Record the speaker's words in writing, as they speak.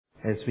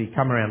As we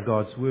come around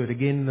God's Word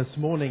again this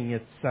morning,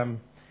 it's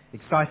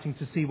exciting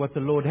to see what the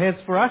Lord has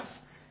for us.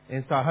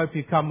 And so I hope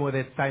you come with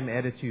that same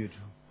attitude.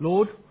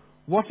 Lord,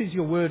 what is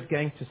your Word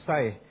going to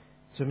say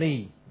to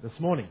me this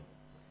morning?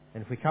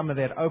 And if we come with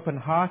that open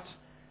heart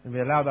and we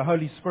allow the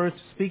Holy Spirit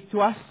to speak to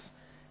us,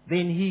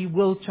 then He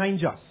will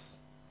change us.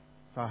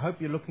 So I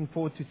hope you're looking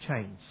forward to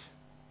change.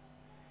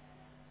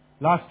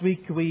 Last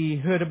week we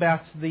heard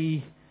about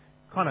the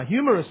kind of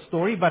humorous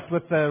story, but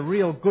with a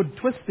real good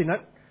twist in it,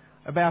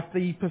 about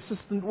the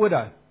persistent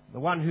widow, the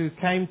one who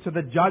came to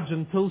the judge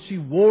until she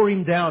wore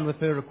him down with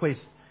her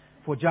request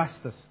for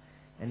justice.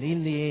 And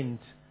in the end,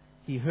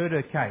 he heard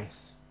her case.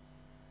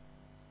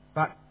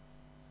 But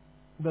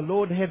the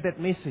Lord had that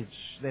message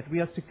that we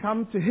are to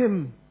come to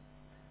Him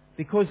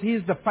because He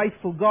is the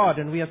faithful God,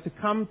 and we are to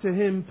come to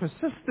Him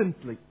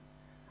persistently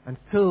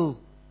until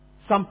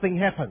something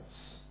happens.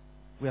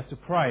 We have to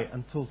pray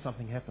until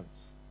something happens.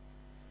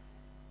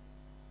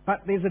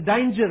 But there's a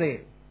danger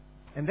there.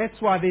 And that's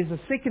why there's a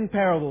second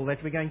parable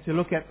that we're going to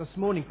look at this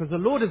morning, because the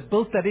Lord has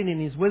built that in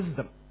His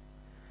wisdom.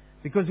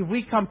 Because if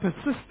we come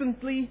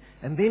persistently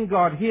and then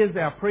God hears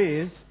our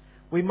prayers,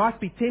 we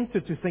might be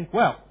tempted to think,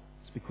 well,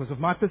 it's because of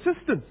my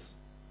persistence.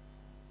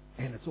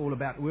 And it's all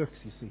about works,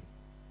 you see.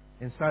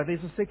 And so there's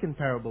a second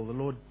parable the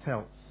Lord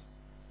tells.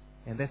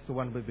 And that's the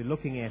one we'll be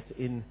looking at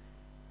in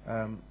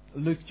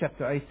Luke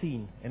chapter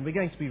 18. And we're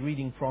going to be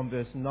reading from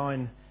verse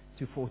 9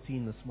 to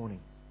 14 this morning.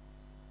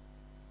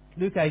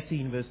 Luke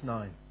 18 verse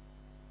 9.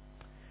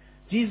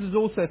 Jesus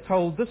also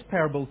told this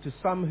parable to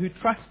some who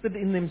trusted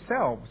in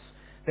themselves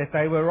that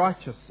they were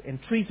righteous and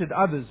treated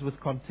others with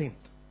contempt.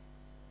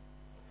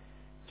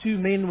 2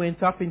 men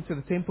went up into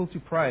the temple to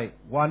pray,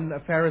 one a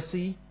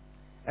Pharisee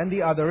and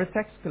the other a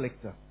tax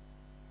collector.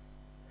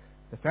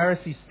 The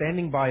Pharisee,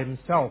 standing by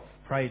himself,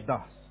 prayed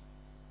thus: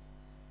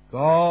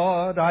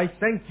 God, I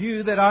thank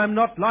you that I am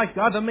not like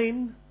other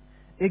men,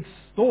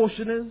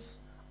 extortioners,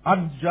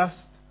 unjust,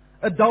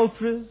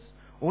 adulterers,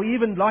 or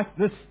even like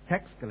this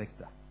tax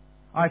collector.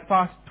 I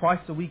fast twice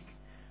a week.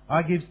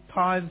 I give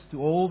tithes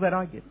to all that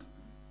I get.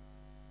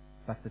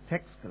 But the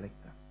tax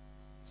collector,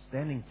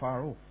 standing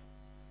far off,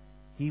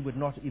 he would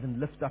not even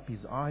lift up his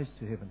eyes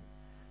to heaven,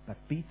 but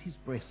beat his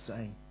breast,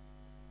 saying,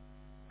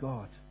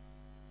 God,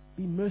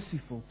 be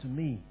merciful to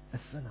me, a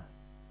sinner.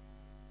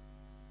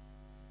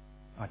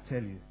 I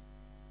tell you,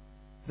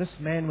 this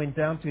man went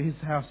down to his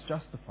house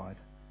justified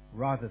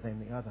rather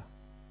than the other.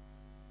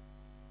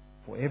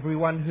 For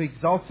everyone who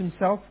exalts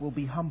himself will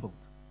be humbled,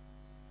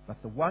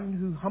 but the one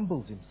who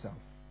humbles himself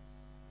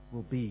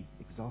will be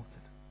exalted.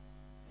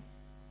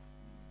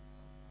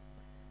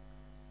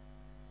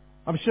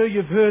 I'm sure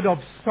you've heard of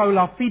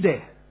sola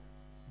fide.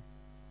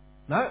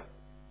 No?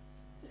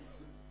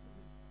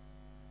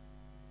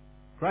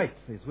 Great,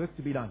 there's work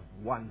to be done.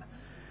 1.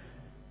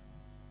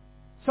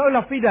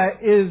 Sola fide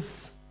is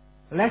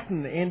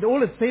Latin, and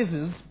all it says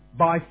is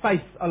by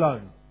faith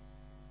alone.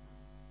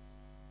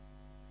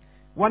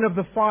 One of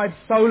the 5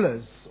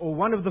 solas, or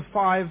one of the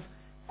 5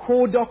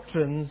 core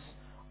doctrines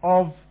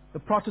of the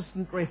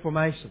Protestant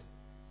Reformation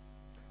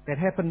that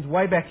happened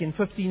way back in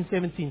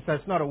 1517, so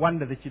it's not a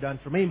wonder that you don't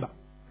remember.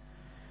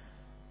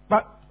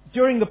 But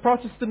during the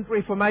Protestant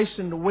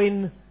Reformation,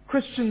 when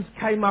Christians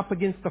came up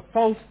against the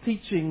false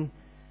teaching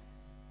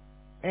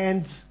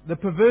and the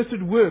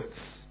perverted works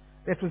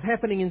that was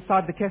happening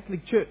inside the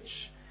Catholic Church,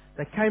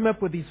 they came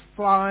up with these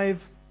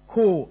 5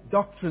 core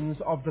doctrines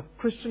of the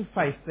Christian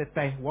faith that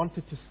they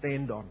wanted to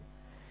stand on.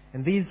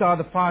 And these are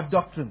the 5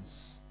 doctrines.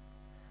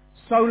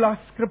 Sola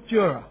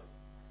Scriptura.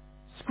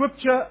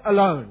 Scripture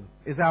alone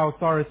is our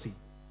authority.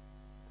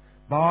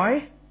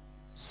 By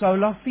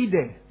sola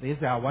fide,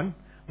 there's our one.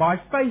 By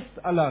faith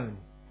alone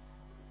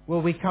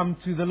will we come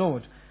to the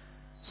Lord.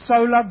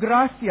 Sola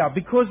gratia,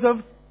 because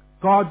of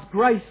God's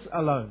grace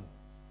alone.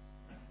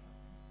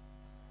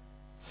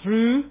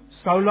 Through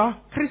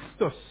sola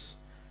Christus,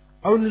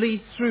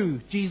 only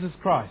through Jesus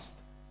Christ,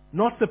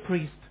 not the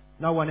priest,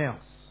 no one else.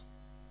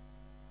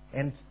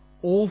 And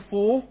all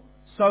 4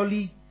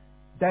 soli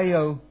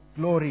Deo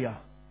Gloria.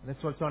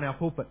 That's what's on our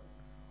pulpit.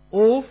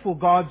 All for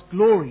God's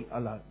glory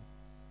alone.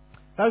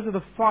 Those are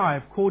the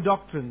 5 core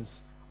doctrines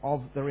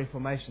of the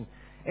Reformation.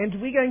 And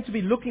we're going to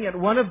be looking at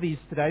one of these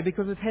today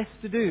because it has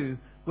to do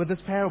with this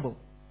parable.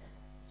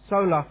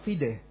 Sola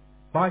fide,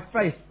 by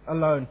faith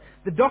alone.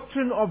 The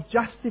doctrine of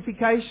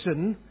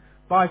justification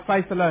by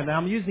faith alone. Now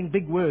I'm using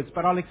big words,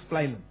 but I'll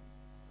explain them.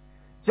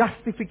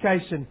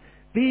 Justification,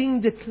 being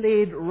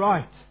declared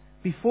right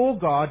before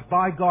God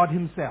by God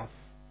Himself.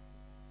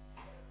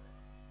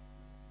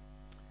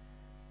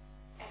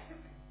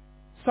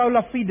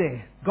 Sola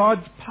fide,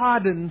 God's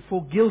pardon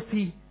for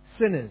guilty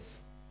sinners.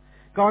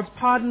 God's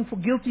pardon for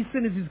guilty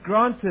sinners is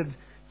granted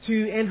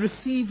to and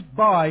received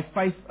by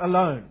faith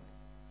alone.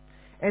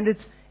 And it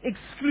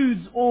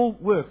excludes all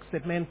works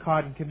that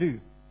mankind can do.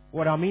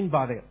 What I mean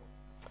by that?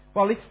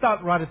 Well, let's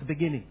start right at the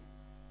beginning.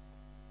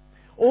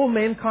 All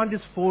mankind is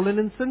fallen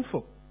and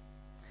sinful,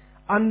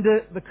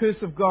 under the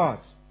curse of God,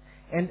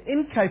 and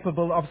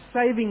incapable of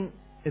saving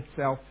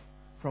itself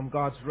from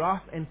God's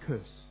wrath and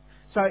curse.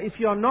 So if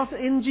you're not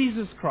in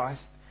Jesus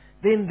Christ,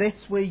 then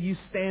that's where you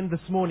stand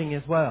this morning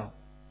as well.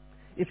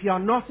 If you're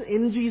not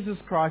in Jesus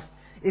Christ,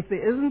 if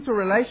there isn't a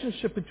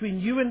relationship between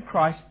you and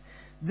Christ,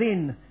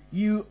 then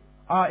you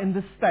are in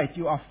this state.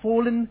 You are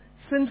fallen,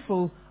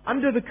 sinful,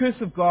 under the curse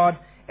of God,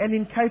 and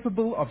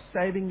incapable of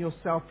saving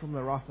yourself from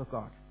the wrath of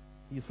God.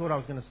 You thought I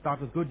was going to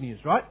start with good news,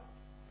 right?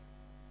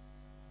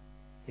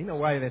 In a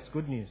way, that's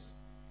good news.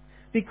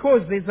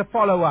 Because there's a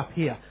follow-up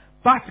here.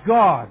 But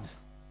God.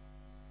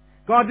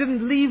 God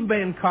didn't leave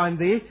mankind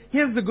there.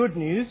 Here's the good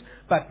news.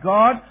 But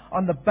God,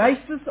 on the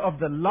basis of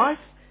the life,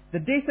 the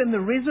death and the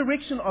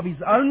resurrection of His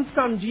own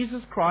Son,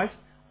 Jesus Christ,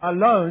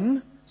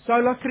 alone,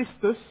 sola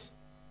Christus,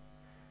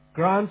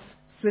 grants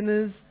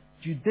sinners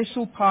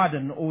judicial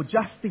pardon or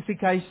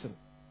justification,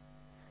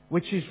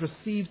 which is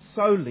received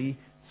solely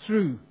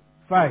through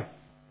faith.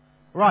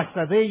 Right,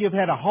 so there you've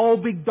had a whole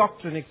big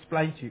doctrine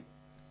explained to you.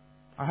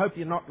 I hope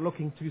you're not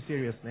looking too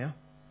serious now.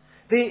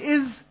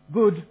 There is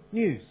good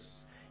news.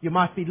 You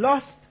might be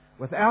lost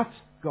without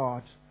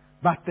God,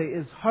 but there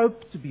is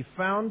hope to be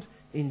found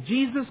in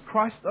Jesus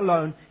Christ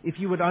alone if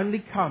you would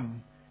only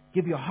come,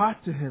 give your heart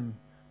to Him,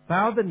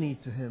 bow the knee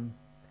to Him,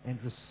 and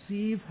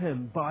receive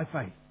Him by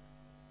faith.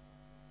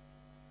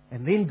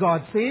 And then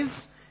God says,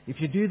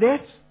 if you do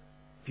that,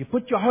 if you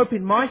put your hope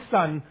in my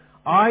Son,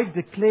 I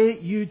declare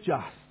you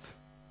just.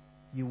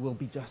 You will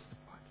be justified.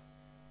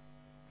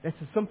 That's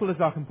as simple as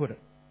I can put it.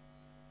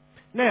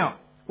 Now,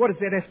 what does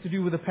that have to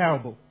do with the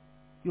parable?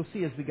 You'll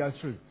see as we go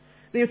through.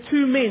 There are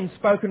two men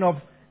spoken of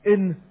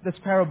in this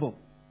parable.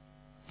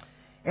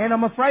 And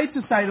I'm afraid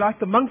to say,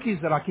 like the monkeys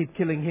that I keep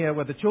killing here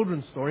with the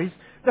children's stories,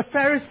 the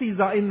Pharisees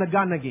are in the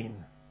gun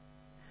again.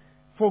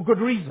 For good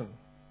reason.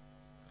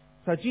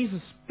 So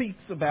Jesus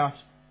speaks about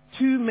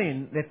two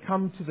men that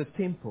come to the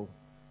temple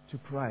to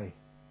pray.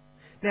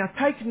 Now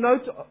take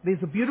note,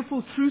 there's a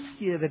beautiful truth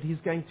here that He's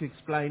going to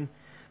explain,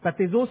 but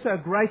there's also a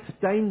great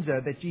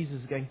danger that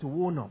Jesus is going to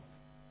warn of.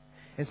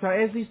 And so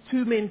as these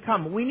two men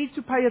come, we need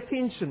to pay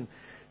attention,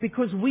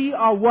 because we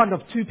are one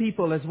of two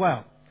people as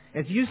well.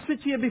 As you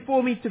sit here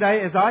before me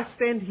today, as I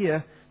stand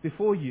here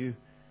before you,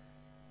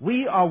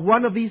 we are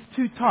one of these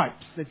two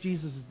types that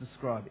Jesus is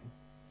describing.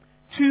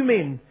 Two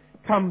men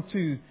come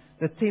to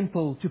the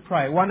temple to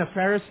pray. One a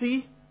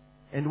Pharisee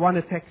and one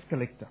a tax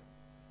collector.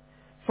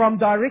 From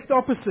direct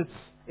opposites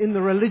in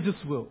the religious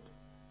world.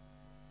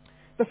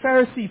 The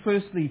Pharisee,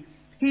 firstly,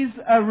 he's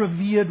a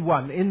revered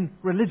one in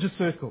religious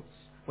circles.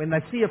 When they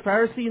see a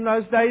Pharisee in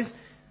those days,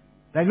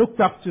 they looked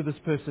up to this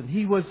person.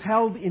 He was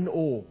held in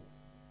awe.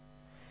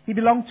 He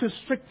belonged to a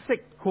strict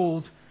sect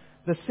called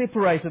the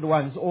Separated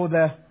Ones, or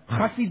the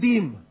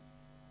Hasidim,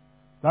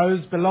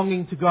 those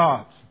belonging to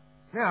God.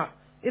 Now,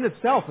 in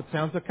itself, it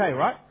sounds okay,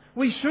 right?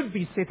 We should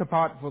be set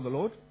apart for the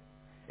Lord.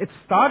 It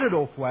started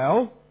off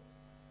well,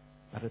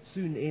 but it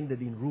soon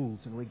ended in rules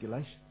and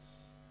regulations.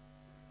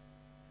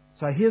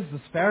 So here's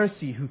this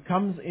Pharisee who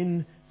comes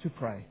in to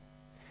pray.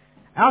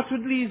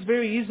 Outwardly, he's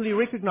very easily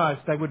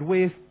recognized. They would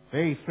wear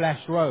very flash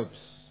robes.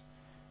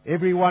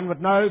 Everyone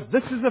would know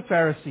this is a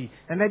Pharisee.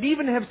 And they'd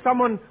even have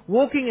someone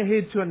walking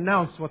ahead to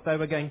announce what they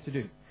were going to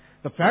do.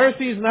 The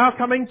Pharisee is now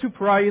coming to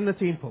pray in the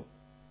temple.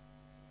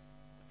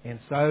 And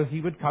so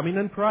he would come in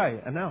and pray,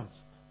 announced.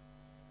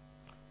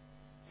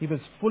 He was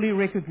fully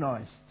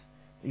recognized.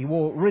 He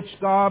wore rich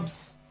garbs.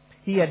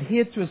 He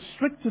adhered to a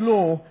strict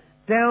law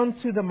down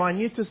to the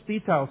minutest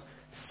details.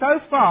 So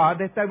far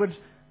that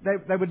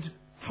they would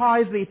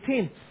tithe their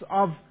tenths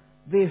of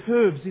their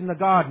herbs in the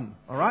garden.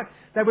 Alright?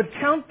 They would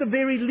count the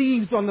very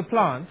leaves on the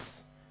plants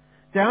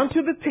down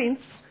to the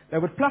tenths. They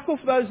would pluck off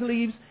those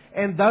leaves,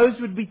 and those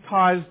would be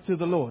tithed to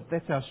the Lord.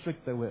 That's how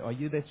strict they were. Are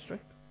you that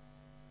strict?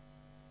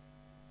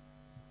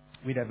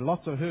 We'd have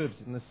lots of herbs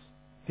in this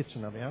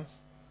kitchen of ours.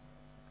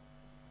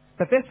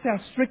 But that's how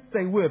strict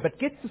they were. But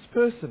get this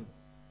person.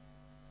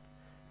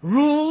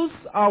 Rules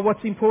are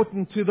what's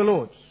important to the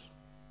Lord.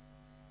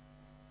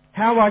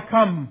 How I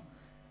come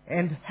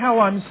and how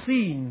I'm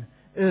seen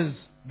is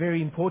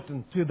very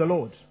important to the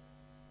Lord.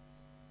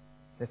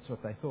 That's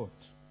what they thought.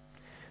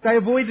 They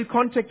avoided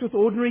contact with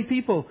ordinary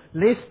people,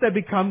 lest they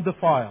become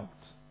defiled.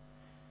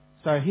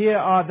 So here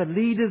are the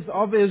leaders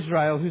of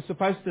Israel who's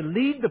supposed to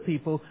lead the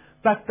people,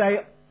 but they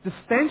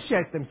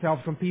distantiate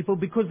themselves from people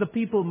because the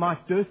people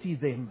might dirty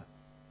them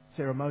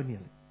ceremonially.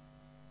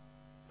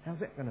 How's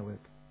that going to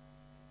work?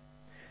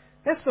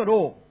 That's not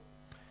all.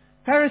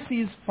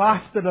 Pharisees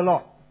fasted a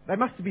lot. They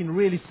must have been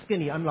really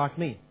skinny, unlike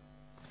me.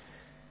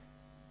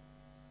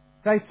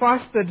 They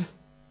fasted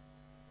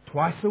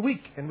twice a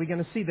week, and we're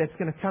going to see that's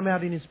going to come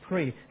out in his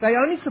prayer. They're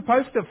only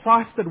supposed to have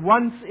fasted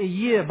once a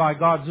year by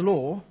God's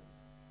law,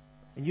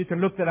 and you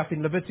can look that up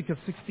in Leviticus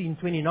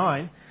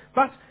 16:29.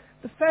 But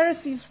the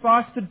Pharisees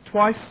fasted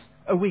twice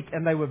a week,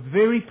 and they were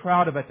very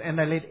proud of it, and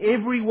they let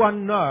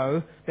everyone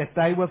know that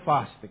they were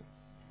fasting.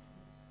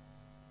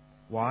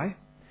 Why?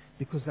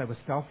 Because they were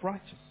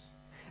self-righteous.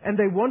 And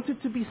they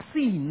wanted to be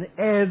seen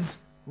as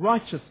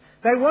righteous.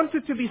 They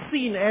wanted to be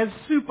seen as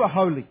super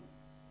holy.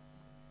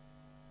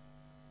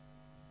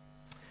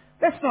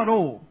 That's not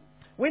all.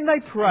 When they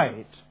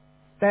prayed,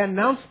 They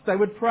announced they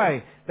would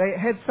pray. They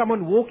had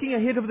someone walking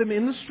ahead of them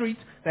in the street.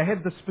 They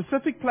had the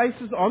specific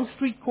places on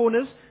street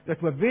corners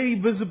that were very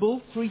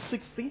visible,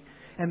 360.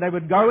 And they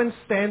would go and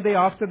stand there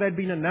after they'd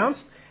been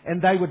announced.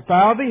 And they would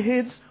bow their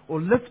heads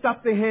or lift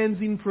up their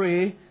hands in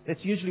prayer.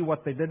 That's usually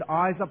what they did,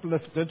 eyes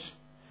uplifted.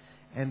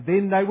 And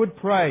then they would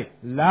pray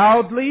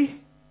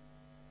loudly,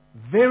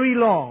 very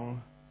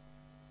long,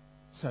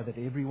 so that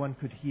everyone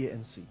could hear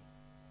and see.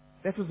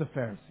 That was a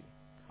Pharisee.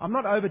 I'm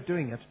not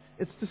overdoing it.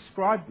 It's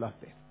described like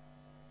that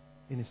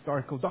in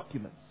historical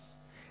documents.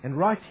 And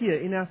right here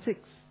in our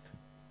text,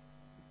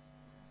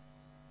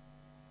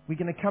 we're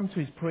going to come to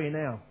his prayer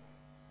now.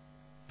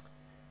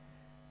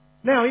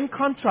 Now, in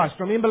contrast,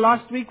 remember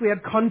last week we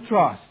had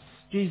contrasts.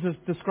 Jesus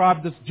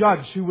described this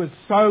judge who was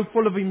so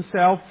full of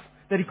himself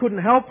that he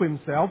couldn't help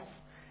himself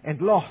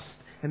and lost.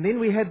 And then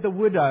we had the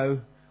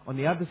widow on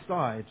the other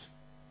side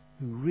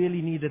who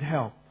really needed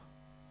help.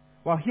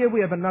 Well, here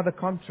we have another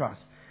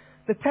contrast.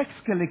 The tax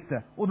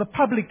collector, or the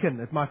publican,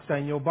 it might say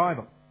in your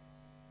Bible.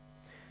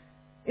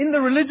 In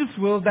the religious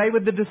world, they were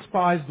the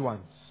despised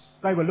ones.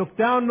 They were looked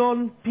down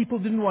on. People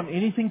didn't want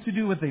anything to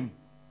do with them,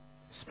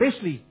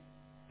 especially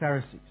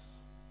Pharisees.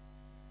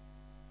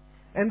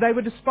 And they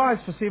were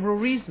despised for several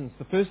reasons.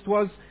 The first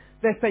was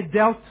that they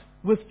dealt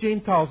with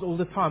Gentiles all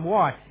the time.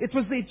 Why? It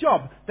was their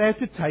job. They had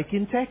to take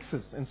in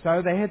taxes, and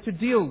so they had to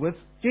deal with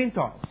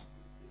Gentiles,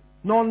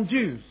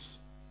 non-Jews,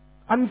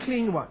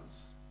 unclean ones.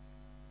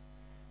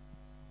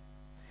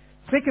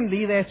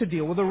 Secondly, they had to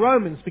deal with the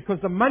Romans because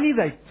the money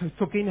they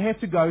took in had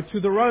to go to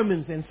the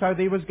Romans, and so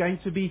there was going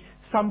to be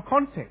some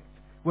contact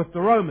with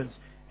the Romans.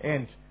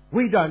 And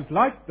we don't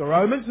like the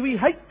Romans, we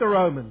hate the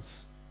Romans.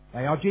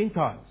 They are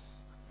Gentiles.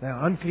 They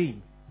are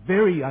unclean,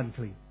 very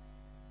unclean.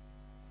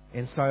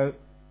 And so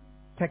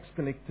tax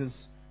collectors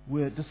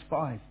were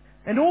despised.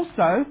 And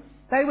also,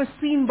 they were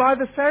seen by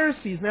the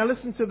Pharisees. Now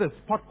listen to this,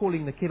 pot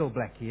calling the kettle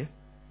black here.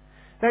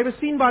 They were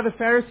seen by the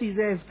Pharisees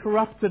as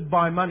corrupted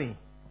by money.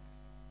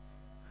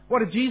 What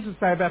did Jesus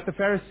say about the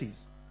Pharisees?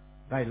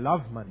 They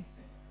love money.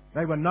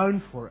 They were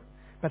known for it.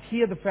 But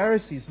here the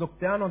Pharisees looked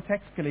down on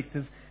tax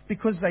collectors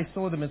because they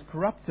saw them as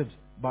corrupted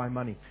by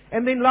money.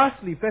 And then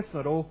lastly, if that's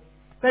not all,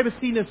 they were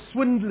seen as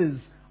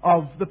swindlers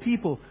of the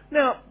people.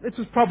 Now, this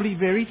was probably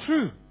very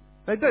true.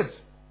 They did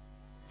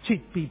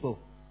cheat people.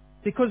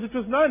 Because it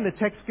was known that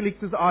tax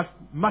collectors asked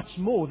much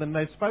more than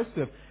they're supposed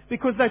to have.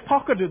 Because they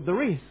pocketed the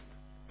rest.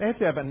 They had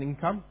to have an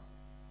income.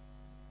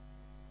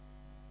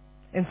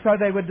 And so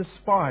they were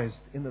despised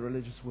in the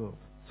religious world.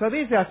 So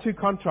there's our two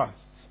contrasts.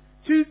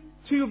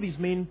 Two of these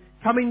men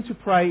coming to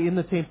pray in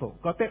the temple.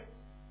 Got that?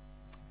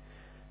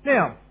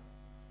 Now,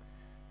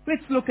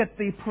 let's look at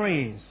their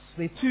prayers.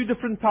 There are two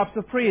different types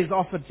of prayers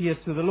offered here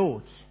to the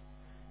Lord.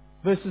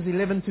 Verses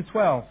 11 to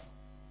 12.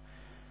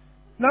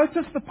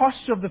 Notice the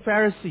posture of the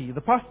Pharisee.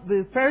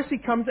 The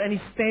Pharisee comes and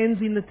he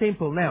stands in the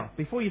temple. Now,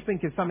 before you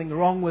think there's something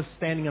wrong with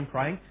standing and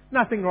praying,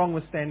 nothing wrong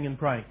with standing and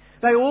praying.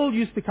 They all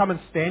used to come and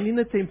stand in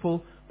the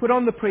temple, put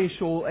on the prayer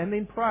shawl, and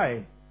then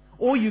pray.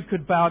 Or you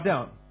could bow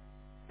down.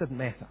 Didn't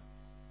matter.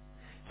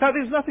 So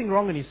there's nothing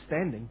wrong in his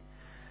standing.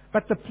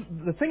 But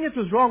the thing that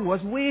was wrong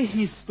was where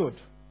he stood.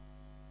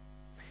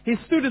 He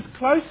stood as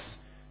close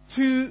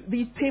to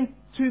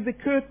the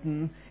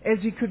curtain as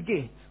he could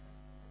get.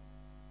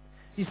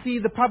 You see,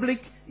 the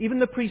public, even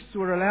the priests,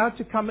 were allowed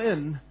to come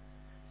in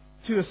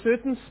to a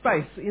certain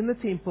space in the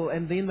temple,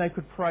 and then they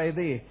could pray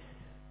there.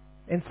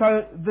 And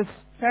so this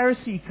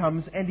Pharisee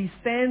comes and he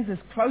stands as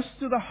close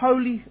to the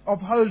Holy of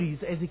Holies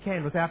as he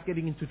can without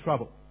getting into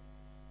trouble.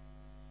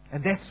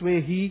 And that's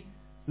where he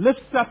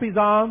lifts up his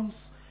arms,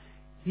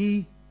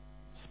 he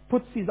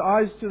puts his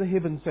eyes to the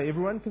heavens so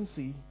everyone can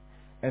see,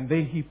 and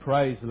then he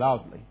prays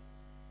loudly.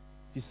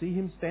 Do you see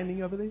him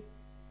standing over there?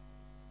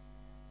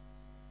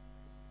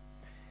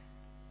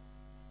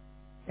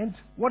 And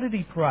what did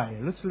he pray?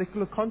 Let's look at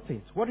the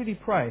content. What did he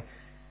pray?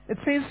 It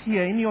says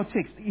here in your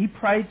text, he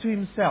prayed to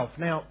himself.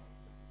 Now,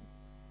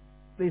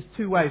 there's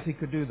two ways he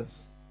could do this.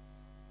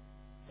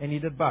 And he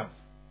did both.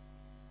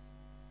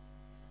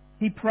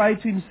 He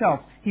prayed to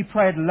himself. He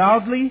prayed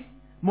loudly,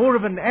 more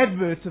of an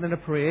advert than a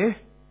prayer,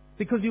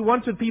 because he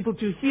wanted people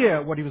to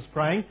hear what he was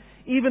praying.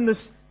 Even this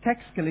tax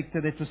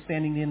collector that was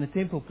standing there in the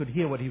temple could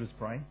hear what he was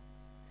praying.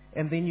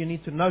 And then you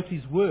need to note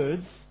his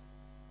words.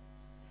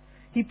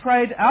 He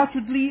prayed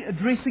outwardly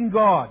addressing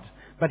God,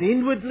 but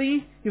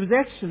inwardly he was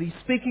actually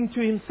speaking to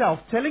himself,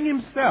 telling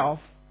himself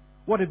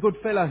what a good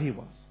fellow he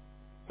was,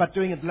 but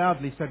doing it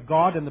loudly so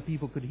God and the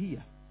people could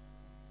hear.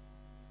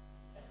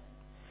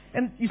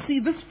 And you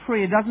see, this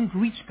prayer doesn't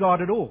reach God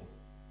at all.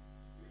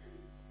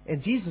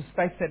 And Jesus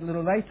states that a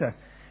little later.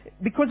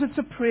 Because it's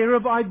a prayer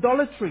of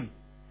idolatry.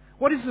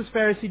 What is this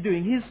Pharisee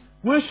doing? He's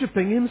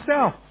worshipping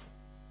himself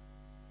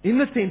in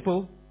the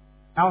temple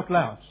out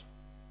loud.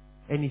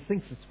 And he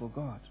thinks it's for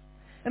God.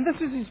 And this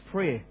is his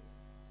prayer.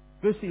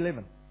 Verse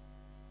 11.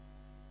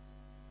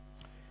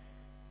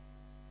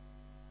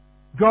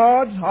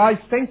 God, I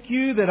thank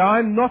you that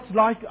I'm not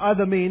like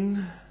other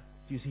men.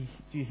 Do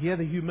you hear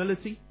the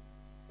humility?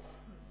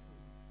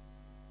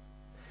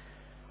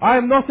 I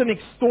am not an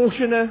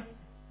extortioner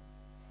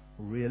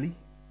Really?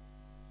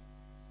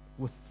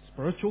 With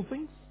spiritual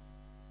things?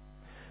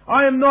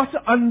 I am not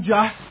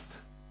unjust.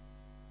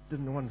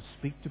 Didn't want to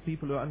speak to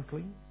people who are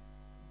unclean.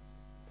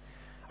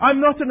 I'm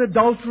not an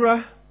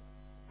adulterer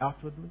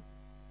outwardly.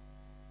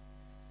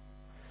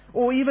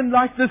 Or even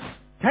like this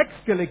tax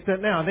collector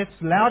now, that's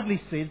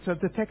loudly said so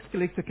the tax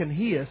collector can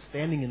hear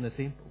standing in the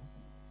temple.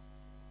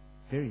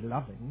 Very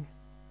loving.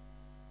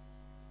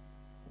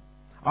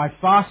 I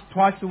fast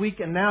twice a week,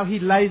 and now he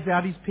lays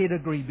out his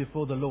pedigree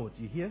before the Lord.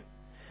 You hear?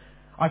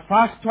 I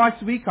fast twice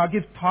a week. I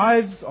give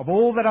tithes of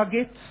all that I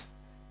get,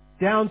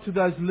 down to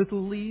those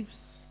little leaves.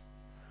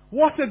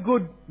 What a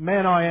good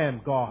man I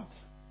am, God.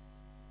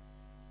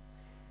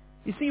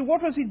 You see,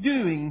 what was he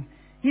doing?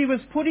 He was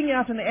putting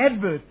out an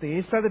advert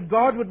there so that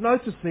God would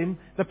notice him,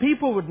 the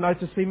people would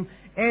notice him,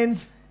 and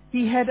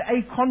he had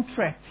a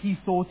contract, he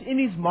thought, in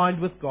his mind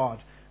with God.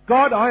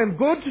 God, I am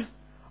good.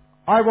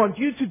 I want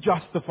you to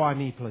justify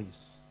me, please.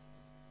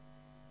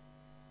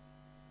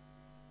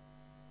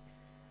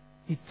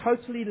 He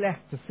totally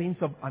lacked a sense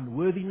of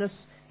unworthiness.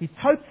 He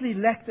totally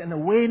lacked an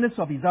awareness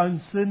of his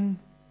own sin.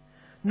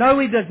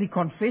 Nowhere does he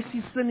confess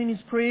his sin in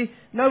his prayer.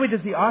 Nowhere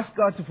does he ask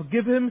God to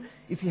forgive him.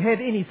 If he had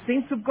any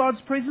sense of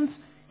God's presence,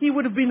 he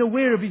would have been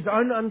aware of his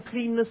own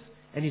uncleanness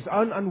and his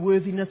own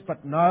unworthiness.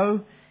 But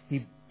no,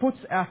 he puts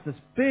out this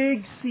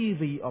big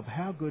CV of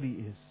how good he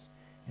is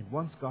and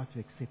wants God to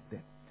accept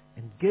that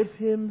and give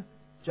him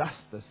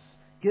justice,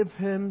 give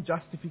him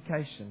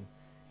justification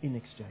in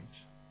exchange.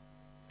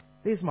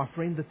 There's my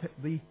friend,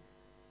 the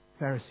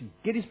Pharisee.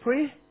 Get his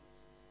prayer?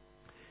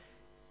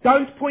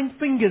 Don't point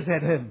fingers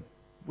at him.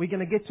 We're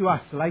going to get to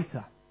us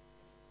later.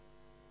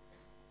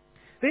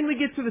 Then we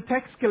get to the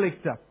tax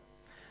collector.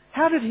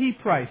 How did he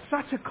pray?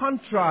 Such a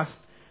contrast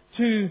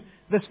to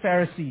this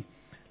Pharisee.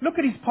 Look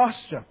at his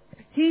posture.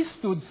 He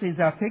stood, says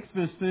our text,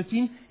 verse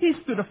 13, he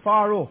stood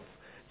afar off,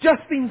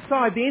 just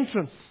inside the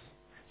entrance.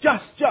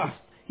 Just.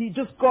 He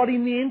just got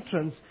in the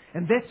entrance,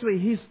 and that's where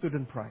he stood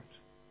and prayed.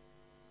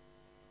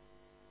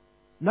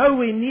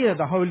 Nowhere near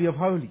the Holy of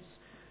Holies.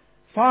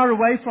 Far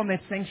away from that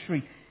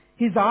sanctuary.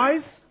 His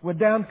eyes were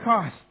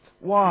downcast.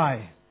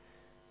 Why?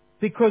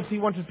 Because he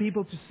wanted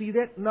people to see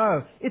that?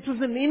 No. It was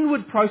an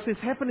inward process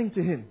happening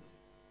to him.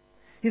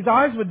 His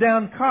eyes were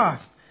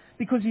downcast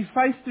because he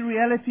faced the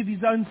reality of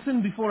his own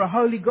sin before a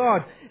holy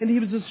God, and he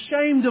was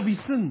ashamed of his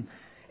sin.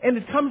 And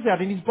it comes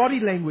out in his body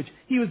language.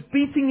 He was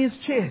beating his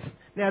chest.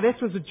 Now that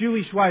was a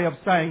Jewish way of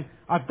saying,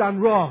 I've done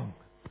wrong.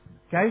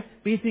 Okay?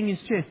 Beating his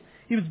chest.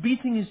 He was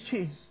beating his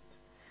chest.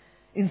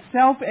 In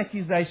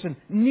self-accusation,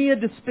 near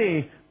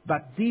despair,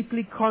 but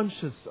deeply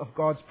conscious of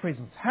God's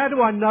presence. How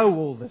do I know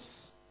all this?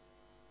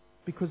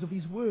 Because of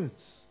his words.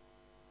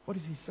 What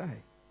does he say?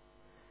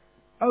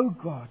 Oh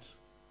God,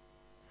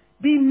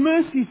 be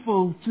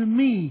merciful to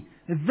me,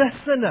 the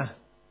sinner.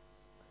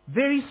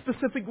 Very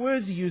specific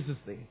words he uses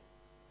there.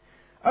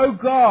 Oh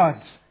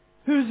God,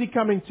 who's he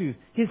coming to?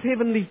 His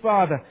heavenly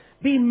Father.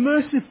 Be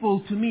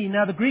merciful to me.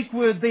 Now the Greek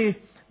word there,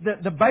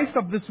 the base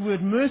of this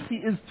word mercy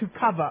is to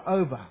cover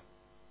over.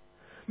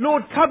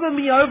 Lord, cover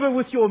me over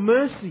with your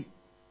mercy.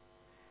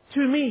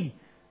 To me,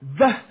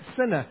 the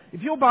sinner.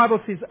 If your Bible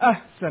says a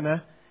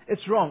sinner,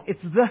 it's wrong.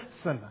 It's the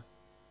sinner.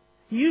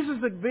 He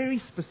uses it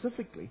very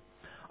specifically.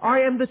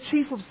 I am the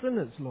chief of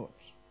sinners, Lord.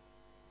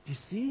 Do you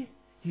see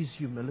his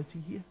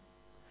humility here?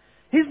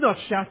 He's not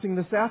shouting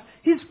this out.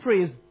 His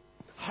prayer is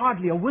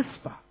hardly a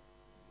whisper.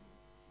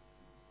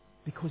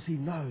 Because he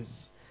knows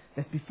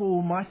that before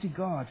Almighty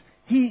God,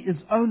 he is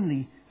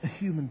only a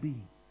human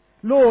being.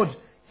 Lord,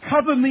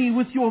 cover me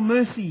with your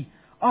mercy.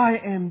 I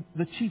am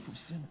the chief of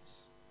sinners.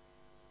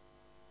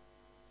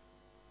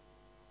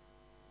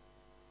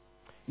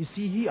 You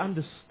see, he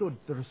understood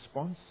the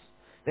response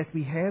that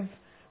we have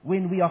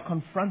when we are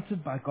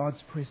confronted by God's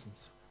presence.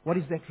 What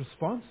is that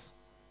response?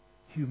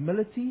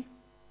 Humility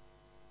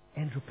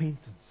and repentance.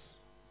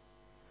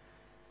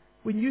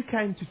 When you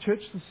came to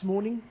church this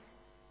morning,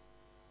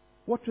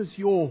 what was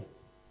your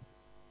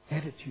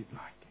attitude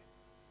like?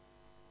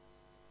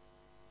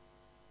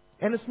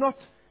 And it's not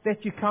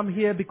that you come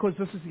here because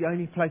this is the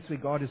only place where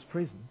God is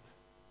present.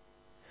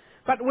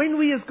 But when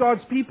we as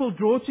God's people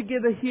draw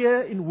together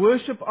here in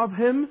worship of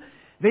Him,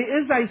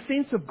 there is a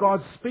sense of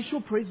God's special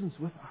presence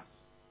with us.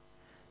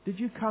 Did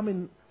you come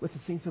in with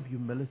a sense of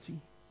humility?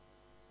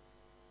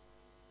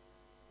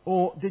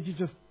 Or did you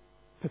just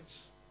pitch,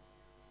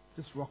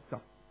 just rocked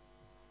up?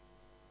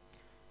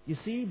 You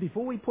see,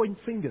 before we point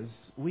fingers,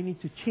 we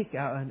need to check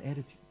our own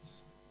attitudes.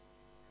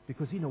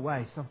 Because in a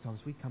way, sometimes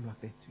we come like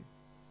that too.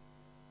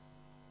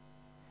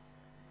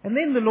 And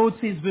then the Lord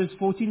says, verse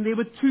 14, there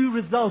were two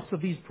results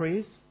of these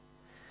prayers.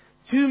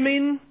 2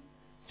 men,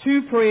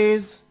 2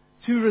 prayers,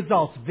 2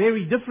 results.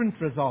 Very different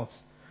results.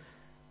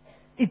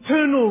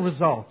 Eternal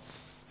results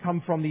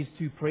come from these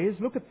 2 prayers.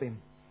 Look at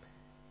them.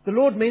 The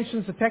Lord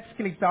mentions the tax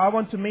collector. I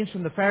want to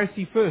mention the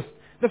Pharisee first.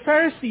 The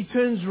Pharisee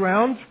turns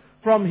around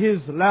from his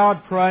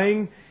loud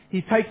praying.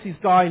 He takes his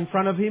guy in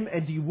front of him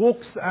and he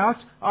walks out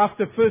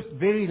after first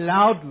very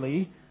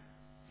loudly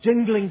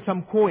jingling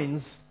some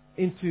coins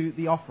into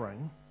the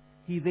offering.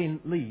 He then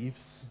leaves.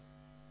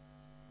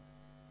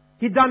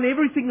 He'd done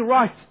everything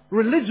right,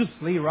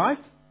 religiously, right?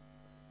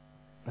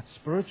 But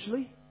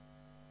spiritually,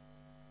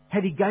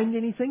 had he gained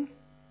anything?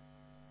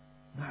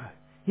 No.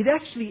 He'd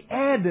actually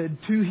added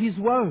to his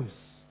woes.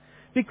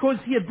 Because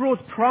he had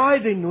brought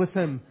pride in with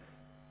him.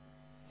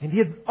 And he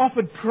had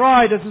offered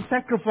pride as a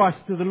sacrifice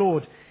to the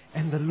Lord.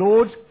 And the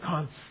Lord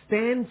can't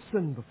stand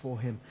sin before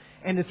him.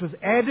 And it was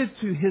added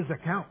to his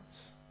account.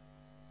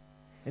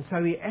 And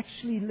so he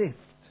actually left,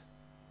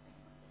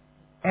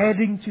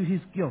 adding to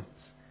his guilt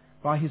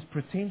by his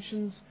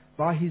pretensions,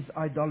 by his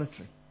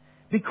idolatry.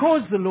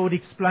 Because the Lord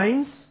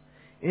explains,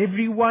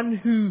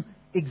 everyone who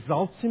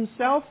exalts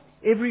himself,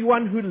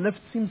 everyone who lifts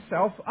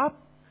himself up,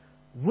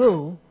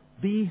 will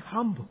be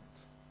humbled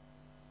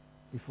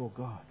before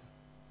God.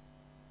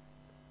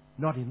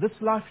 Not in this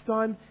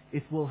lifetime,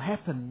 it will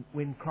happen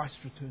when Christ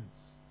returns.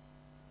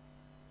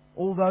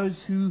 All those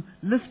who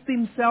lift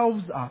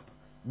themselves up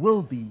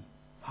will be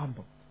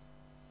humbled.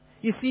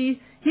 You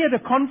see, he had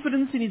a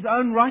confidence in his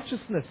own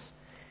righteousness.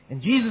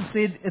 And Jesus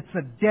said it's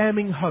a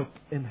damning hope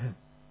in him.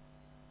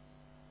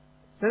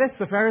 So that's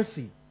the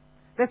Pharisee.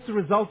 That's the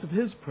result of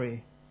his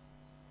prayer.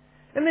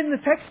 And then the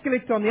tax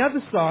collector on the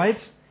other side,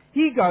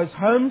 he goes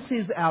home,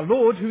 says our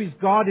Lord, who is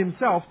God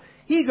himself,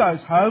 he goes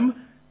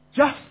home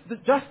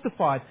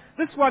justified.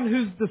 This one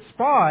who's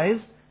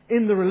despised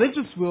in the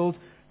religious world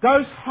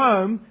goes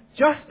home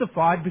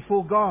justified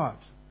before God.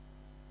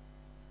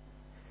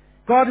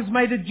 God has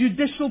made a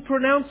judicial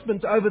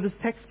pronouncement over this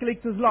tax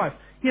collector's life.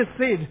 He has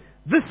said,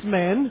 this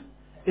man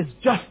is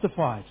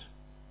justified.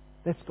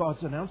 That's God's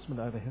announcement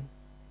over him.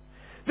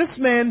 This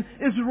man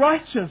is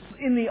righteous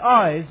in the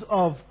eyes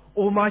of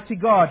Almighty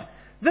God.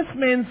 This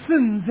man's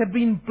sins have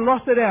been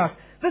blotted out.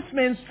 This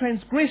man's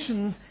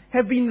transgressions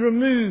have been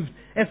removed.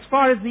 As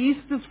far as the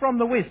east is from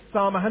the west,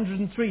 Psalm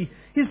 103,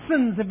 his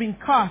sins have been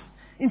cast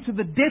into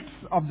the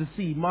depths of the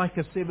sea,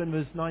 Micah 7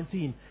 verse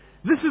 19.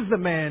 This is the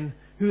man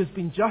who has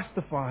been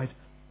justified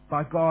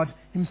by God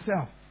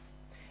himself.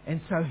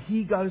 And so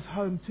he goes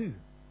home too.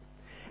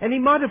 And he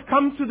might have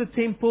come to the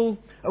temple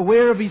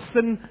aware of his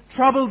sin,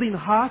 troubled in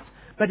heart,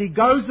 but he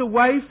goes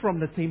away from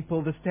the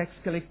temple, this tax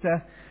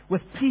collector,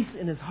 with peace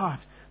in his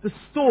heart. The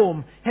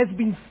storm has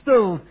been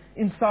stilled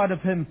inside of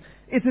him.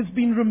 It has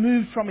been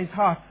removed from his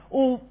heart.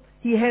 All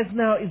he has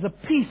now is a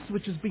peace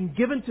which has been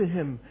given to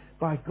him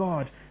by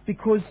God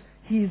because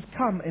he has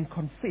come and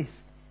confessed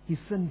his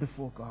sin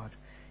before God.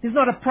 He's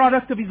not a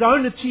product of his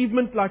own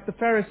achievement like the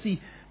Pharisee,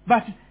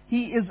 but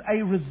he is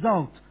a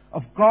result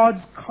of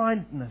God's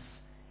kindness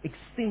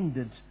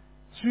extended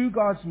through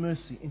God's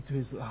mercy into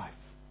his life.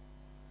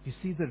 You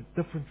see the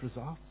different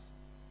results?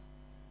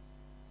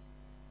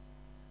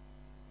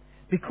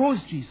 Because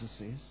Jesus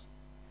says,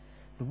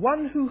 the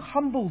one who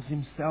humbles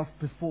himself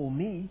before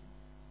me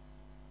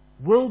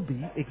will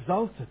be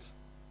exalted.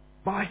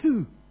 By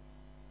who?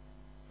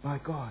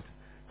 By God.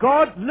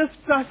 God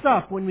lifts us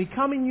up when we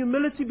come in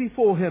humility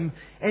before him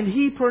and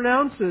he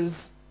pronounces,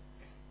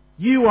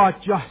 you are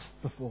just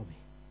before me.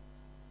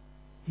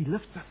 He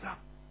lifts us up.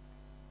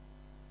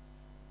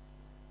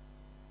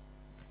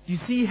 Do you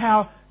see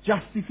how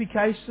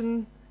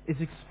justification is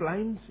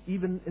explained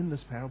even in this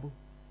parable?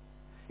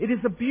 It is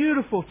a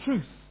beautiful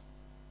truth.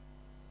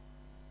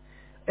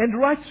 And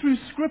right through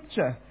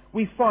Scripture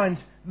we find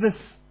this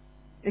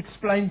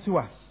explained to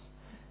us.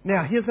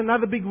 Now, here's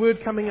another big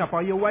word coming up.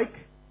 Are you awake?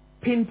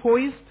 Pen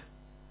poised.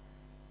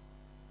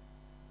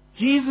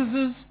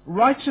 Jesus'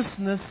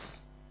 righteousness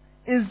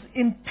is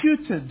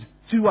imputed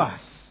to us.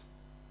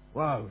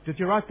 Wow. Did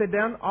you write that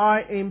down?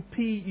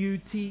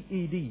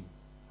 I-M-P-U-T-E-D.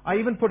 I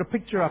even put a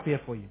picture up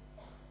here for you.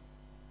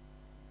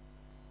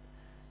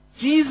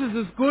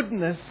 Jesus'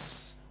 goodness,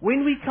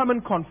 when we come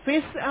and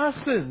confess our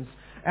sins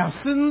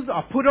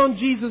are put on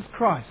Jesus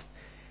Christ.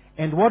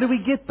 And what do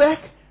we get back?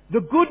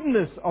 The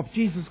goodness of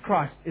Jesus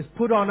Christ is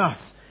put on us.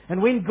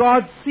 And when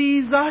God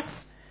sees us,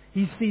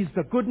 he sees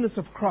the goodness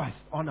of Christ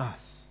on us.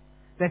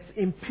 That's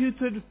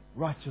imputed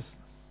righteousness.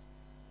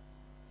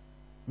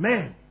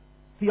 Man,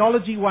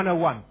 Theology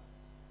 101.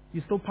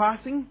 You still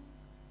passing?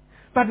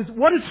 But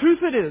what a truth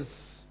it is.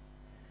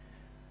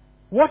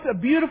 What a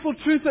beautiful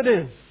truth it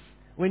is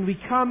when we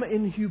come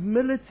in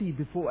humility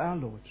before our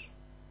Lord.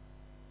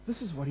 This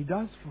is what he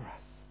does for us.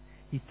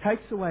 He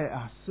takes away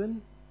our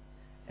sin,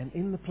 and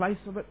in the place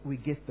of it, we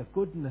get the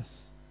goodness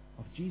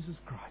of Jesus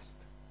Christ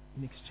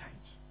in exchange.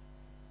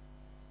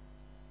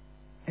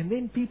 And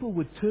then people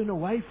would turn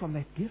away from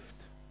that gift.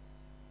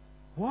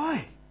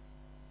 Why?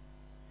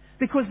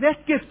 Because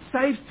that gift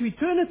saves to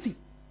eternity.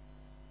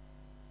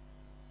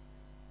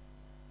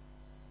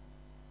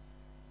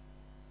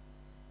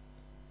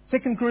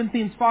 Second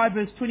Corinthians 5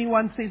 verse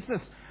 21 says this,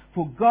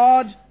 for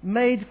God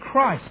made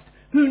Christ,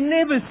 who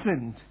never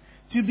sinned,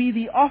 to be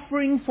the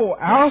offering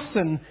for our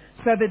sin,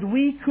 so that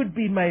we could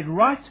be made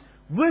right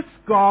with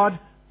God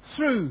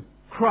through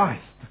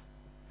Christ.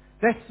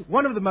 That's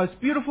one of the most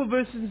beautiful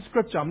verses in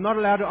Scripture. I'm not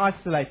allowed to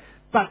isolate.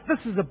 But this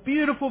is a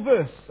beautiful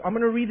verse. I'm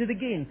going to read it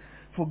again.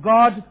 For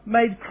God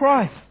made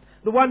Christ,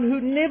 the one who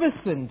never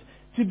sinned,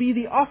 to be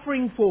the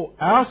offering for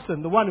our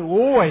sin, the one who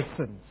always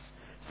sins,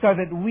 so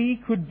that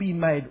we could be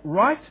made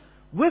right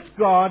with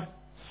God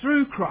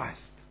through Christ.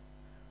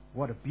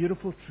 What a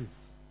beautiful truth.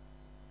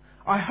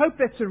 I hope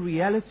that's a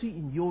reality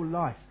in your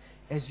life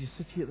as you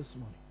sit here this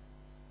morning.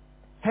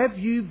 Have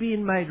you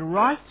been made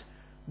right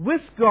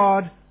with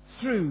God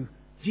through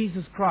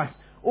Jesus Christ?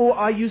 Or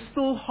are you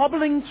still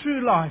hobbling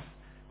through life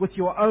with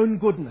your own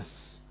goodness?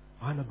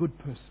 I'm a good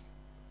person.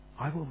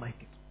 I will make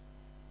it.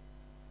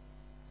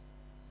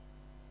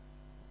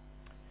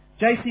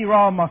 J.C.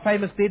 Ryle, my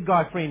famous dead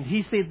guy friend,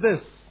 he said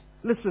this.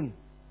 Listen.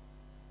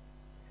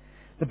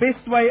 The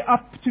best way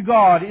up to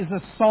God is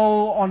a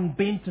soul on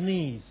bent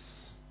knees.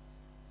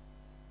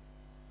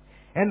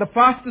 And the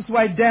fastest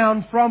way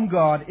down from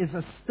God is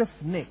a stiff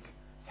neck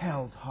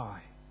held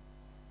high.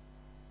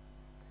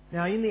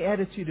 Now, in the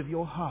attitude of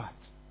your heart,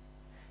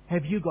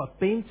 have you got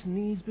bent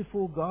knees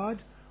before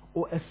God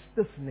or a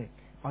stiff neck?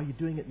 Are you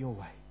doing it your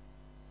way?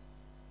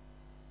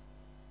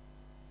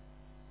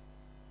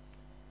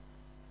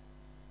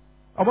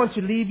 I want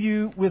to leave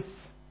you with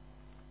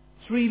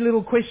 3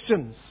 little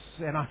questions.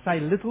 And I say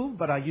little,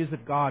 but I use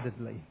it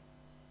guardedly.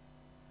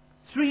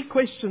 3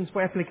 questions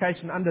for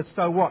application under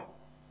so what?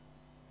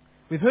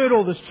 We've heard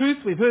all this truth.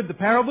 We've heard the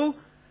parable.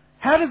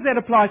 How does that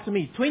apply to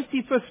me?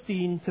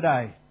 2015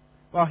 today.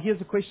 Well,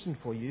 here's a question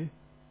for you.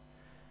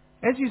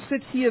 As you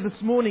sit here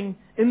this morning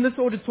in this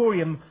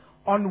auditorium,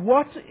 on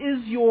what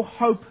is your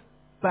hope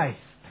based?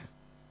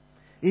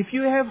 If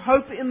you have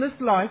hope in this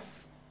life,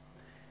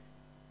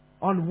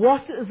 on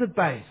what is it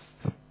based?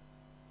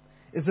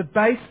 Is it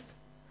based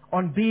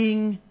on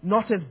being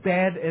not as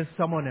bad as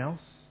someone else?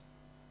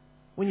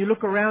 When you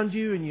look around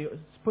you and you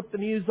put the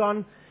news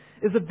on,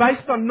 is it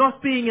based on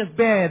not being as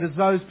bad as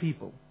those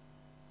people?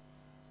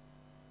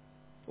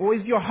 Or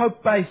is your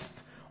hope based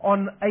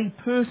on a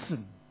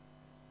person?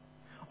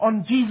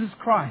 On Jesus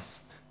Christ?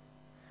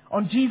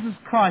 On Jesus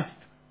Christ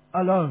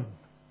alone?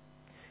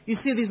 You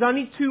see, there's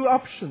only 2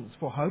 options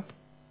for hope.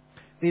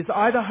 There's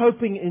either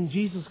hoping in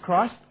Jesus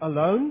Christ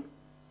alone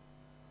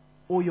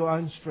or your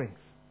own strength.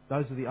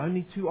 Those are the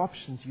only 2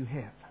 options you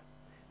have.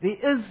 There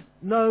is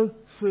no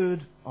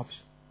third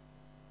option.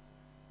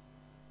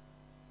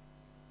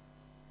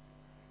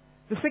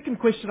 The second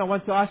question I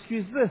want to ask you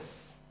is this.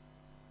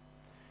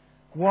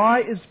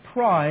 Why is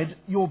pride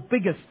your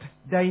biggest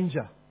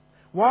danger?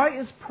 Why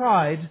is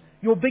pride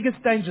your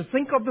biggest danger?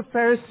 Think of the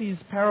Pharisee's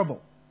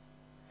parable.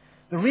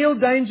 The real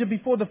danger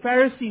before the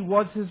Pharisee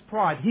was his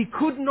pride. He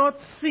could not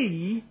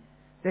see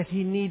that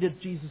he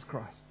needed Jesus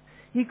Christ.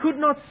 He could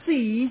not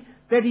see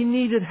that he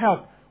needed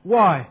help.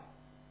 Why?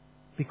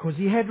 Because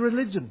he had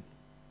religion.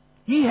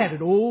 He had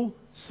it all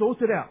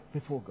sorted out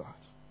before God.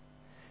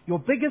 Your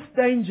biggest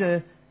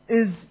danger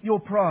is your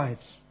pride.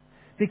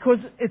 Because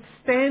it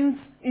stands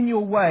in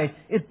your way.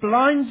 It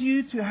blinds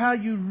you to how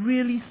you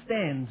really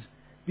stand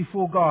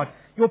before God.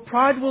 Your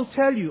pride will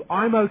tell you,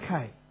 I'm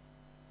okay.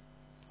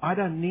 I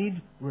don't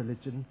need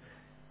religion.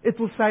 It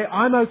will say,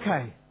 I'm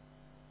okay.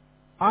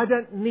 I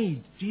don't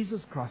need Jesus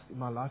Christ in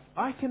my life.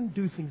 I can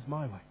do things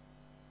my way.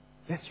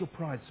 That's your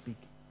pride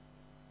speaking.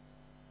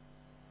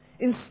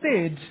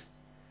 Instead,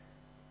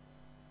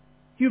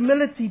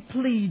 humility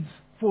pleads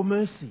for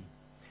mercy.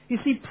 You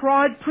see,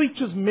 pride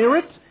preaches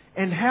merit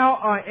and how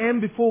I am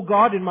before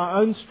God in my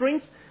own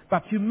strength,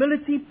 but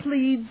humility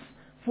pleads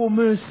for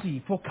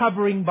mercy, for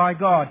covering by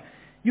God.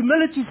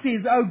 Humility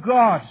says, oh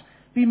God,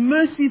 be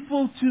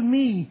merciful to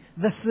me,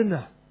 the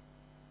sinner.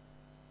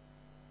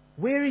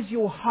 Where is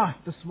your heart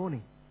this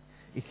morning?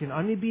 It can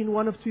only be in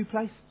one of 2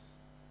 places.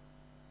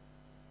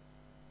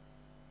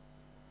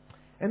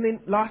 And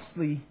then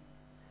lastly,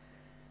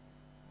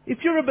 if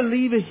you're a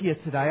believer here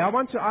today, I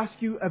want to ask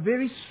you a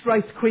very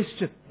straight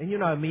question. And you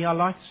know me, I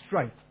like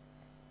straight.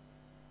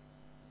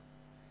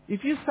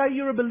 If you say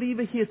you're a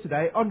believer here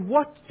today, on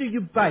what do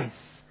you base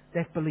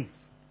that belief?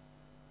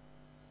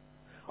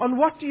 On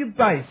what do you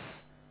base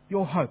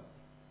your hope?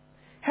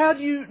 How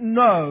do you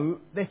know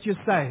that you're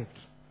saved?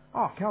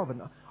 Oh,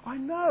 Calvin, I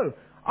know.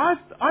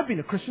 I've been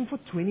a Christian for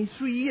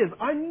 23 years.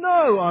 I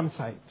know I'm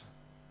saved.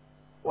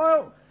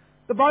 Well,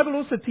 the Bible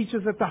also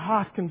teaches that the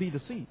heart can be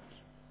deceived.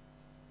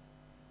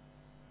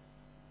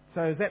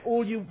 So is that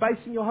all you're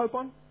basing your hope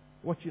on?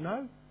 What you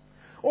know?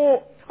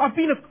 Or, I've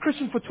been a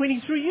Christian for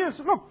 23 years.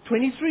 Look,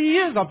 23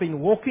 years I've been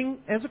walking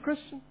as a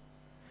Christian.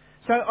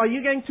 So are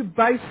you going to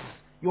base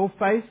your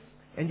faith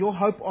and your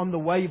hope on the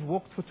way you've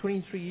walked for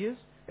 23 years?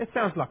 That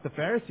sounds like the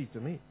Pharisee to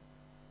me.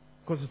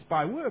 Because it's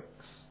by works.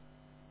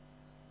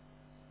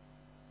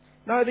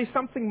 No, there's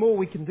something more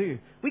we can do.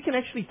 We can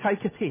actually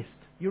take a test.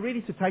 You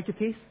ready to take a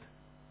test?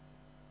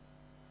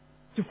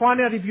 To find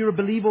out if you're a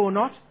believer or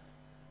not?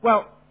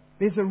 Well,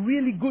 there's a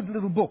really good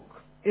little book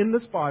in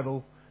this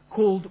Bible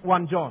called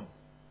 1 John.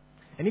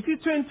 And if you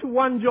turn to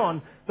 1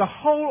 John, the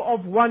whole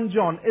of 1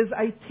 John is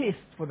a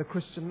test for the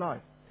Christian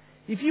life.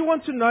 If you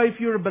want to know if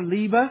you're a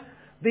believer,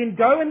 then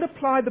go and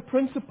apply the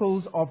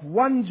principles of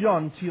 1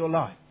 John to your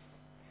life.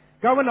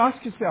 Go and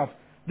ask yourself,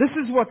 this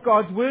is what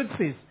God's Word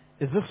says.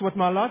 Is this what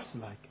my life's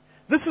like?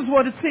 This is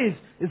what it says.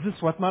 Is this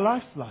what my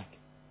life's like?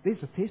 There's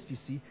a test, you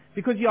see.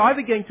 Because you're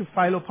either going to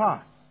fail or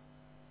pass.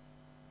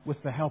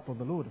 With the help of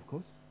the Lord, of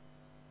course.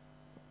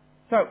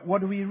 So,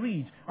 what do we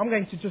read? I'm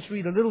going to just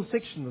read a little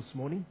section this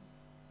morning.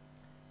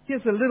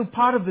 Here's a little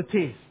part of the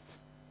test.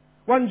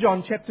 1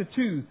 John chapter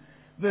 2,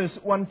 verse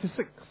 1 to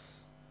 6.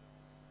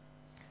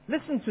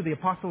 Listen to the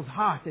apostle's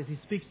heart as he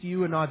speaks to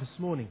you and I this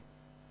morning.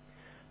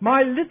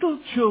 My little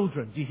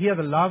children, do you hear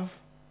the love?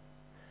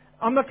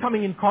 I'm not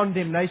coming in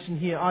condemnation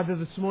here either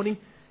this morning.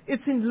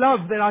 It's in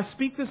love that I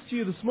speak this to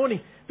you this morning,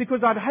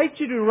 because I'd hate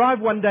you to arrive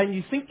one day and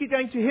you think you're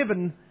going to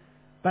heaven,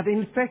 but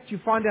in fact you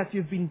find out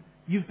you've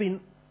been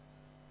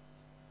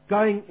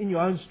going in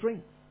your own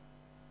strength.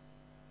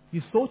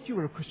 You thought you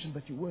were a Christian,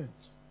 but you weren't.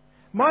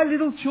 My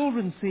little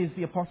children, says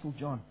the Apostle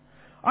John,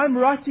 I'm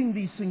writing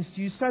these things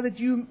to you so that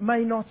you may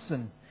not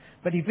sin.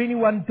 But if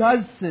anyone does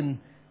sin,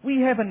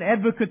 we have an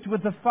advocate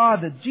with the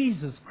Father,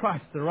 Jesus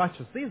Christ the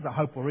righteous. There's the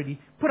hope already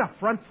put up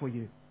front for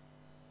you.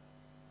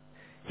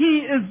 He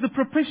is the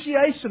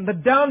propitiation, the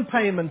down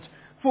payment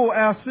for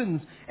our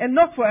sins. And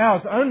not for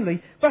ours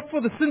only, but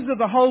for the sins of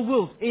the whole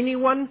world.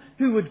 Anyone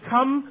who would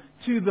come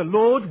to the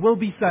Lord will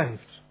be saved.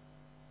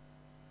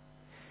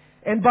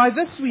 And by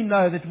this we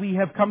know that we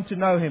have come to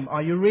know Him.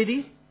 Are you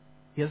ready?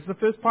 Here's the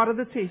first part of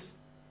the test.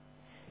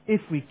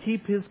 If we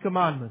keep His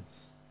commandments.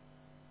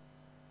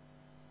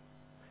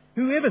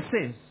 Whoever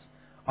says,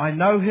 I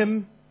know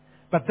Him,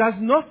 but does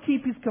not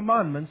keep His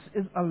commandments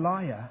is a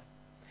liar,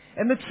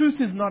 and the truth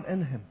is not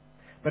in him.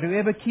 But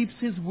whoever keeps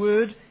His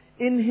word,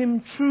 in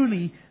him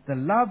truly the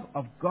love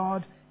of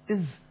God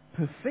is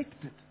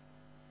perfected.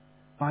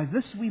 By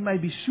this we may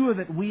be sure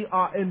that we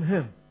are in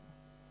Him.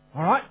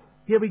 Alright,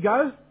 here we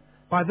go.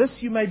 By this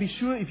you may be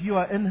sure if you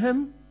are in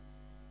Him.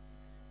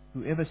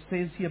 Whoever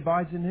says he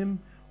abides in Him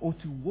ought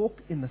to walk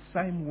in the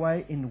same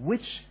way in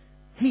which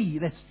He,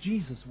 that's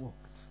Jesus, walked.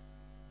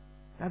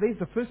 Now there's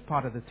the first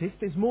part of the test.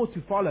 There's more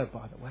to follow,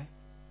 by the way.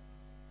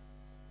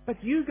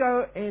 But you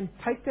go and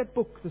take that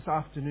book this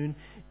afternoon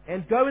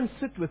and go and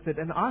sit with it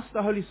and ask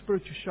the Holy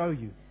Spirit to show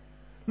you.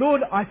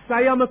 Lord, I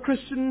say I'm a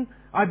Christian.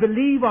 I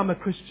believe I'm a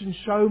Christian.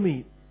 Show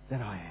me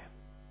that I am.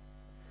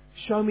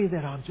 Show me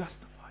that I'm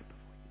justified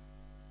before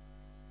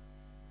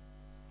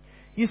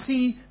you. You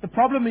see, the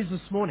problem is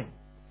this morning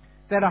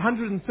that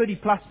 130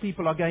 plus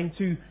people are going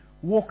to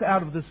walk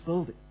out of this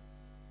building.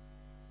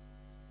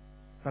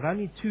 But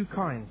only 2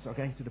 kinds are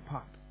going to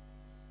depart.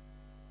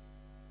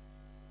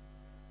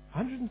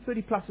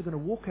 130 plus are going to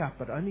walk out,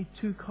 but only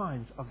 2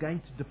 kinds are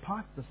going to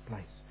depart this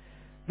place.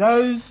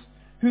 Those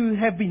who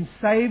have been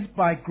saved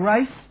by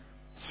grace,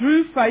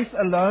 through faith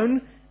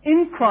alone,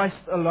 in Christ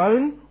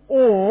alone,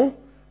 or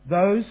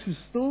those who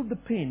still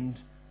depend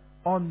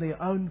on their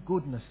own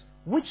goodness.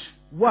 Which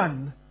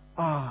one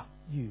are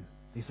you?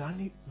 There's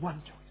only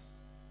one choice.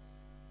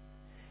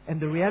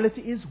 And the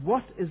reality is,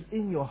 what is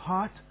in your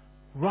heart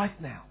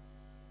right now?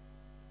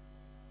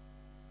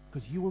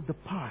 Because you will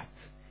depart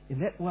in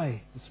that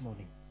way this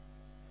morning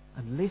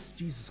unless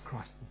Jesus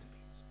Christ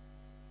intervenes.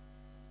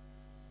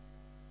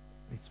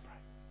 Let's pray.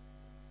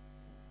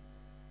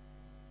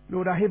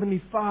 Lord, our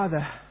Heavenly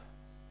Father,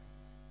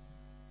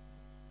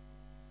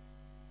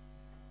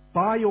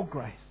 by your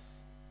grace,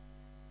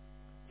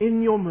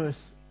 in your mercy,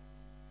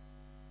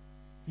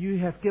 you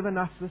have given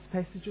us this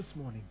passage this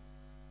morning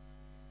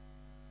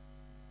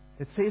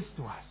that says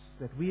to us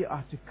that we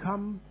are to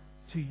come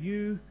to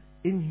you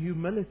in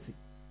humility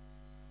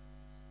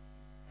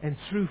and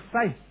through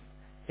faith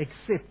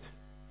accept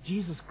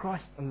Jesus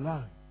Christ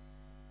alone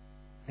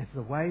as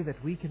the way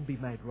that we can be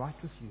made right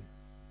with you.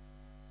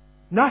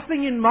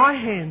 Nothing in my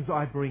hands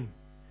I bring,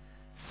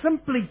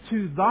 simply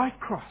to thy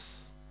cross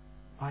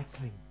I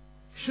cling,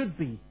 should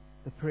be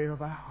the prayer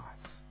of our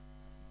hearts.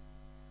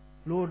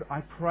 Lord,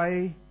 I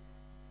pray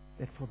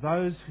that for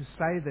those who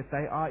say that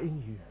they are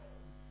in you,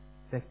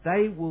 that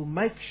they will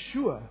make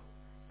sure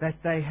that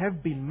they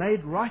have been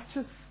made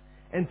righteous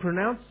and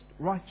pronounced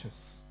righteous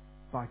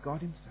by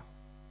God Himself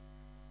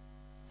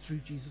through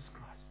Jesus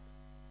Christ.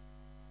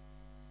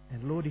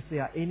 And Lord, if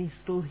there are any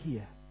still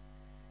here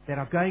that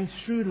are going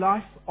through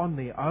life on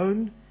their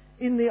own,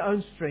 in their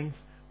own strength,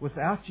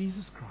 without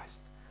Jesus Christ,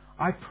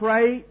 I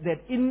pray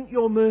that in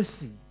your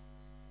mercy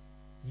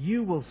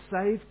you will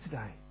save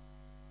today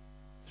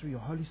through your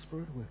Holy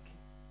Spirit working.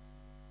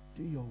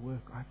 Do your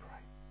work, I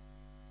pray.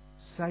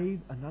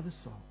 Save another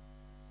soul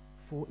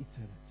for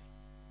eternity.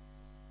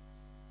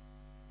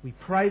 We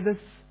pray this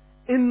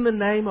in the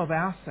name of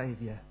our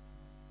Savior.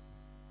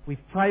 We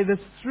pray this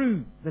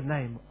through the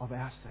name of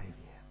our Savior,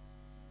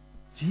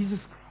 Jesus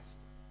Christ,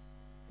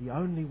 the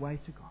only way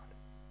to God.